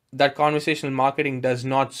 that conversational marketing does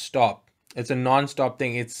not stop. It's a non-stop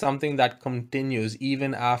thing. It's something that continues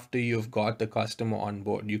even after you've got the customer on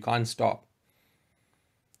board. You can't stop,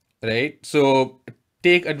 right? So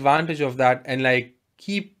take advantage of that, and like,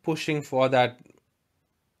 keep pushing for that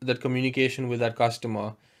communication with that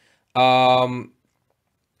customer. Um,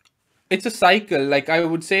 it's a cycle, like I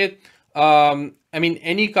would say. I mean,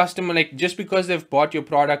 any customer, like, just because they've bought your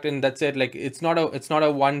product and that's it, like, it's not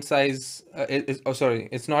a one size,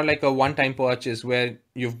 it's not like a one time purchase where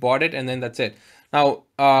you've bought it and then that's it. Now,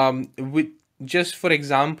 with just for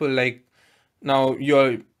example, like, now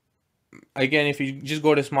you're, again, if you just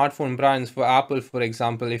go to smartphone brands, for Apple, for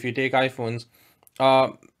example, if you take iPhones, uh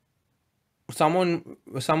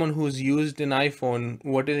someone who's used an iPhone,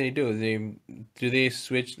 what do? They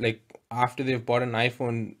switch, like, after they've bought an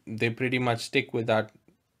iPhone, they pretty much stick with that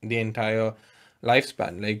the entire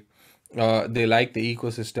lifespan. Like, they like the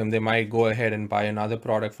ecosystem, they might go ahead and buy another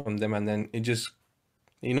product from them, and then it just,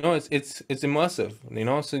 it's immersive,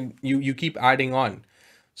 so you keep adding on.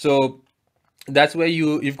 So that's where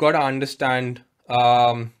you've got to understand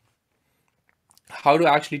how to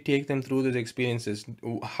actually take them through those experiences.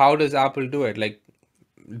 How does Apple do it? Like,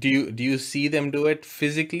 do you see them do it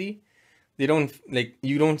physically? They don't, like,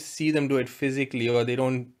 you don't see them do it physically, or they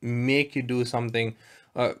don't make you do something.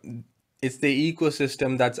 uh, it's the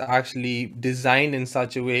ecosystem that's actually designed in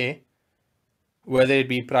such a way, whether it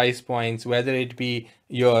be price points, whether it be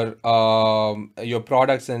your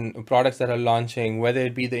products and products that are launching, whether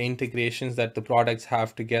it be the integrations that the products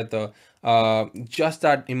have together, just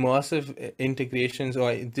that immersive integrations,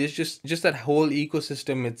 or this just that whole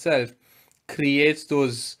ecosystem itself creates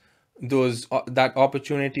those that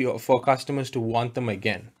opportunity for customers to want them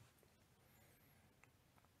again.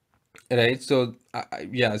 Right. So,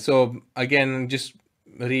 yeah. So again, just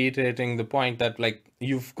reiterating the point that, like,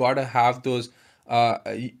 you've got to have those.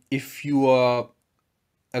 If you are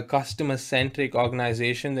a customer centric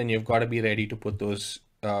organization, then you've got to be ready to put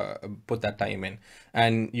that time in,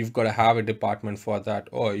 and you've got to have a department for that,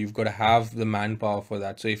 or you've got to have the manpower for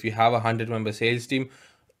that. So if you have a 100-member sales team,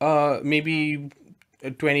 maybe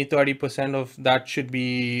 20-30% of that should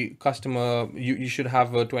be customer. You should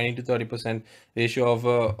have a 20 to 30% ratio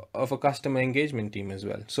of a customer engagement team as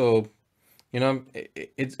well. So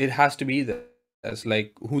it has to be there. It's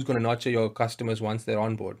like, who's going to nurture your customers once they're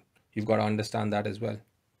on board? You've got to understand that as well.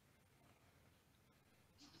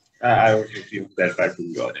 I would agree with that,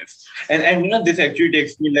 to be honest. And this actually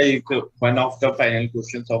takes me like one of the final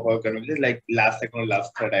questions of our conversation, like last second or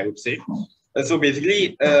last third, I would say. So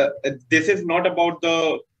basically, this is not about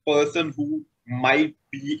the person who might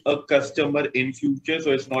be a customer in future.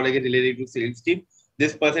 So it's not like a related to sales team.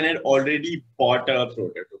 This person had already bought a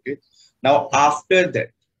product. Okay. Now after that,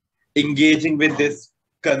 engaging with this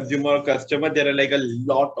consumer customer, there are like a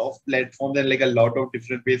lot of platforms and like a lot of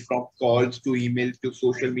different ways, from calls to emails to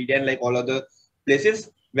social media and like all other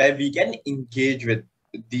places where we can engage with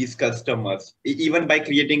these customers, even by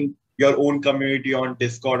creating your own community on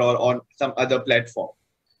Discord or on some other platform.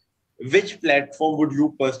 Which platform would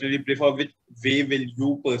you personally prefer? Which way will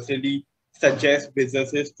you personally suggest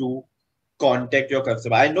businesses to contact your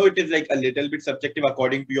customer? I know it is like a little bit subjective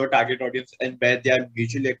according to your target audience and where they are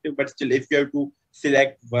mutually active, but still, if you have to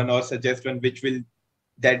select one or suggest one, which will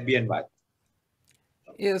that be and why?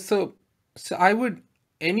 Yeah, so I would,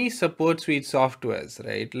 any support suite softwares,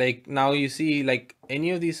 right? Like, now you see, like, any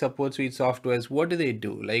of these support suite softwares, what do they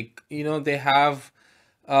do? Like, they have,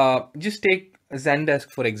 just take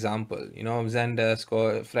Zendesk for example, Zendesk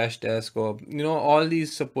or Freshdesk, or all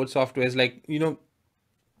these support softwares. Like,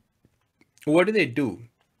 what do they do?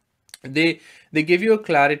 They give you a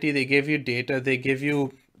clarity, they give you data, they give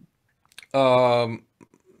you um,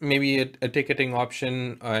 maybe a ticketing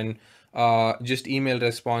option, and just email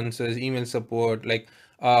responses, email support, like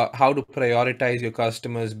how to prioritize your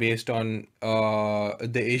customers based on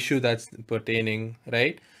the issue that's pertaining,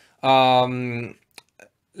 right? Um,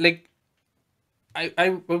 like,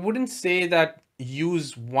 I wouldn't say that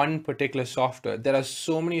use one particular software. There are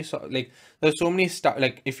so many, like, there's so many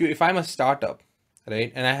like, if I'm a startup,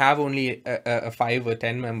 right, and I have only a 5 or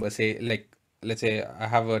 10 member, say, like, let's say I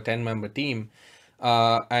have a 10-member team,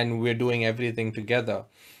 and we're doing everything together.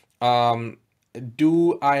 Um,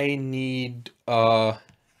 do I need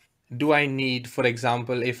for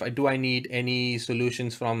example, if I do I need any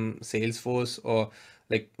solutions from Salesforce, or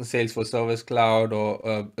like Salesforce Service Cloud, or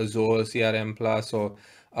Azure CRM Plus, or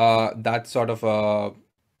that sort of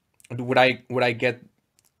would I get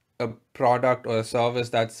a product or a service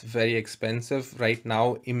that's very expensive right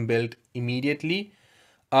now, inbuilt immediately?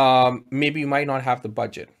 Maybe you might not have the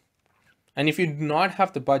budget. And if you do not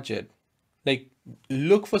have the budget, like,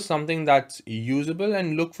 look for something that's usable,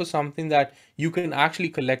 and look for something that you can actually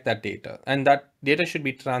collect that data, and that data should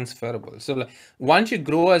be transferable. So, like, once you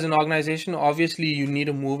grow as an organization, obviously you need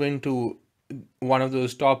to move into one of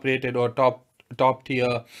those top rated or top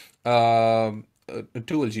tier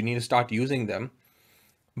tools. You need to start using them,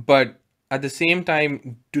 but at the same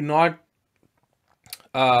time, do not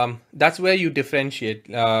that's where you differentiate,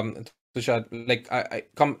 Tushar. Like,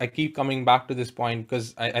 I keep coming back to this point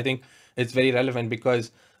because I think it's very relevant,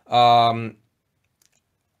 because um,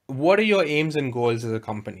 what are your aims and goals as a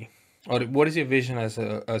company, or what is your vision as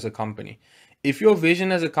a company? If your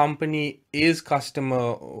vision as a company is customer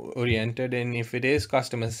oriented, and if it is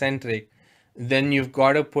customer centric, then you've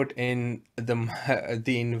got to put in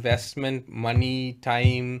the investment, money,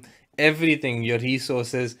 time, everything, your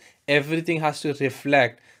resources, everything has to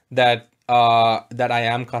reflect that I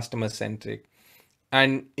am customer centric.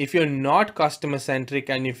 And if you're not customer centric,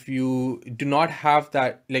 and if you do not have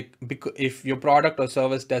that, like, because if your product or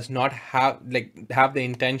service does not have the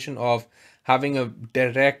intention of having a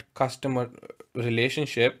direct customer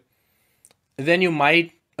relationship, then you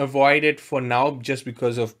might avoid it for now, just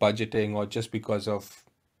because of budgeting or just because of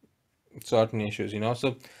certain issues,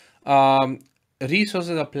 so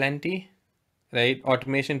resources are plenty, right?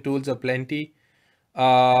 Automation tools are plenty.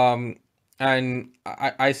 And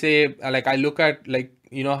I say, like, I look at, like,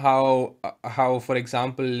 how for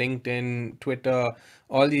example LinkedIn, Twitter,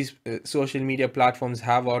 all these social media platforms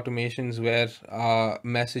have automations where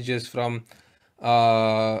messages from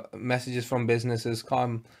businesses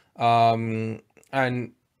come, and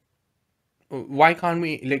why can't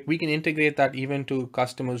we can integrate that even to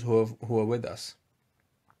customers who are with us,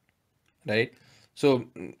 right? So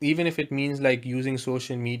even if it means like using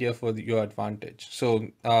social media for your advantage. So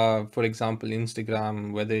for example,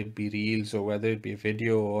 Instagram, whether it be reels or whether it be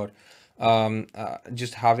video, or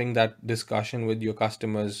just having that discussion with your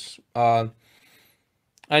customers. And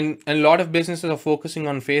a lot of businesses are focusing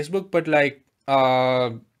on Facebook, but like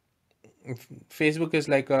Facebook is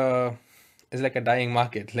like a dying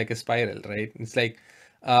market, like a spiral, right? It's like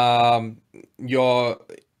your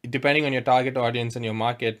depending on your target audience and your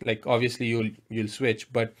market, like obviously you'll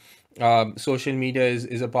switch, but social media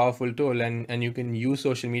is a powerful tool, and you can use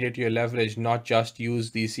social media to your leverage, not just use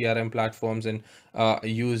these CRM platforms and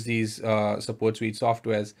use these support suite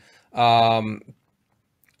softwares. Um,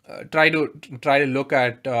 try to look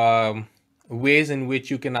at ways in which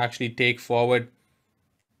you can actually take forward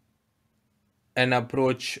an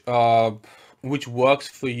approach which works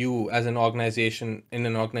for you as an organization in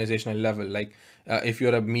an organizational level. Like if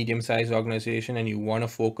you're a medium-sized organization and you want to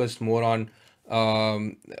focus more on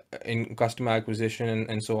in customer acquisition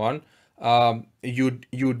and so on,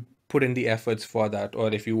 you'd put in the efforts for that.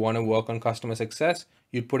 Or if you want to work on customer success,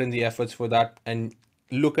 you'd put in the efforts for that and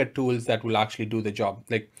look at tools that will actually do the job.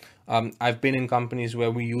 Like I've been in companies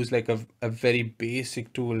where we use like a very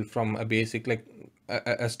basic tool from a basic, like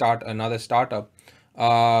another startup,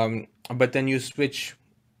 but then you switch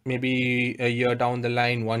maybe a year down the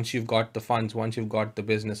line, once you've got the funds, once you've got the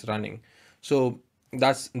business running. So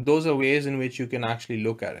those are ways in which you can actually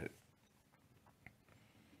look at it.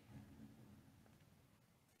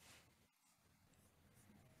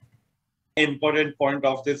 Important point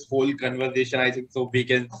of this whole conversation, I think, so we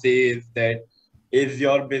can say, is that is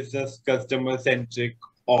your business customer centric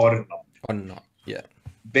or not? Or not. Yeah.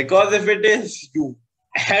 Because if it is, you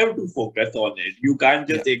have to focus on it. You can't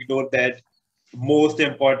just Yeah. ignore that most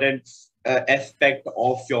important aspect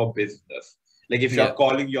of your business. Like if you're Yeah.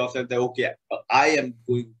 calling yourself that, okay, I am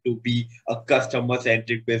going to be a customer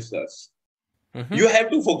centric business, Mm-hmm. you have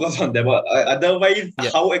to focus on them. Otherwise,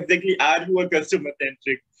 Yeah. how exactly are you a customer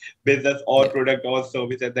centric business or Yeah. product or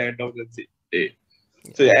service at the end of the day?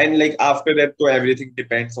 Yeah. So, and like after that, so everything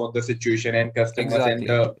depends on the situation and customers and Exactly.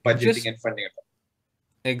 the budgeting Just and funding.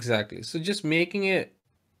 exactly. So just making it,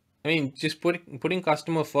 I mean, just putting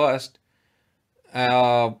customer first,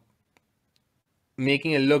 uh,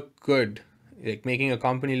 making it look good, like making a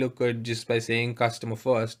company look good just by saying customer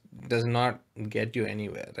first does not get you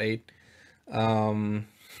anywhere, right? Um,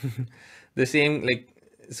 the same, like,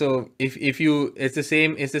 so if you, it's the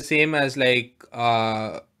same as like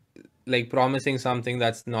promising something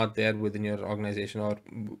that's not there within your organization, or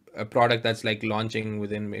a product that's like launching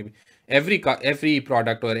within, maybe every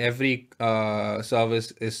product or every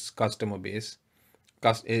service is customer based.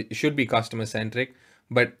 It should be customer centric,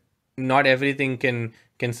 but not everything can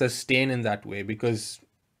sustain in that way, because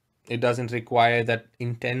it doesn't require that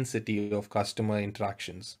intensity of customer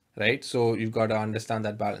interactions, right? So you've got to understand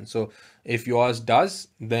that balance. So if yours does,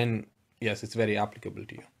 then yes, it's very applicable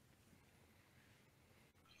to you.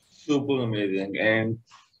 Super amazing. And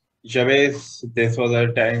Jabez, this was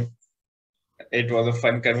our time. It was a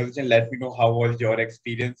fun conversation. Let me know how was your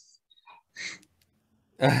experience.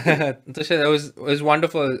 Tushar, it was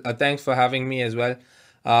wonderful. Thanks for having me as well.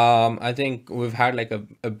 I think we've had like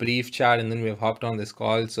a brief chat, and then we've hopped on this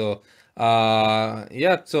call. So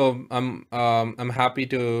yeah, so I'm happy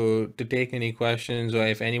to take any questions, or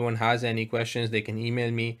if anyone has any questions, they can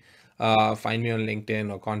email me, find me on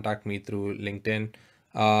LinkedIn, or contact me through LinkedIn.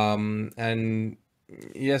 And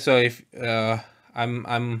yeah, so if I'm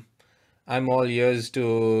I'm I'm all ears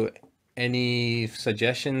to any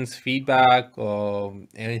suggestions, feedback, or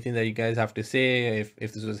anything that you guys have to say.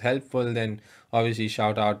 If this was helpful, then obviously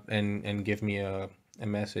shout out and give me a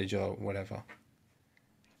message or whatever.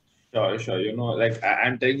 Sure. Like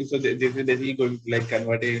I'm telling you, so this is basically going to like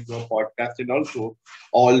convert it into a podcast, and also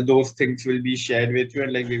all those things will be shared with you,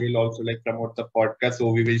 and like we will also like promote the podcast.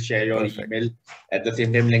 So we will share your Perfect. email at the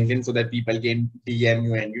same time LinkedIn, so that people can DM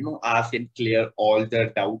you and ask and clear all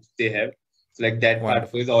the doubts they have. So like that part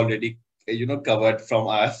Wonderful. is already covered from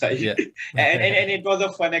our side, Yeah. and it was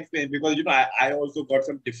a fun experience because I also got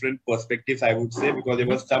some different perspectives, I would say, because there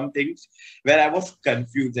Hmm. was some things where I was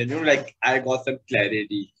confused, and like I got some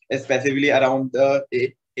clarity, especially around the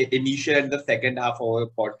initial and the second half of our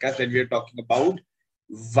podcast when we are talking about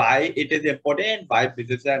why it is important and why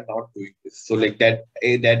businesses are not doing this. So like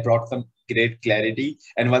that brought some great clarity.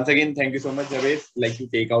 And once again, thank you so much, Javed. Like you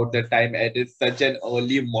take out the time. It is such an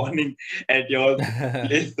early morning at your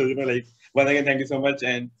place. So like once again, thank you so much.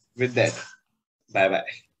 And with that, bye bye.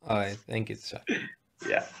 All right. Thank you, sir.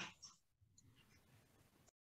 Yeah.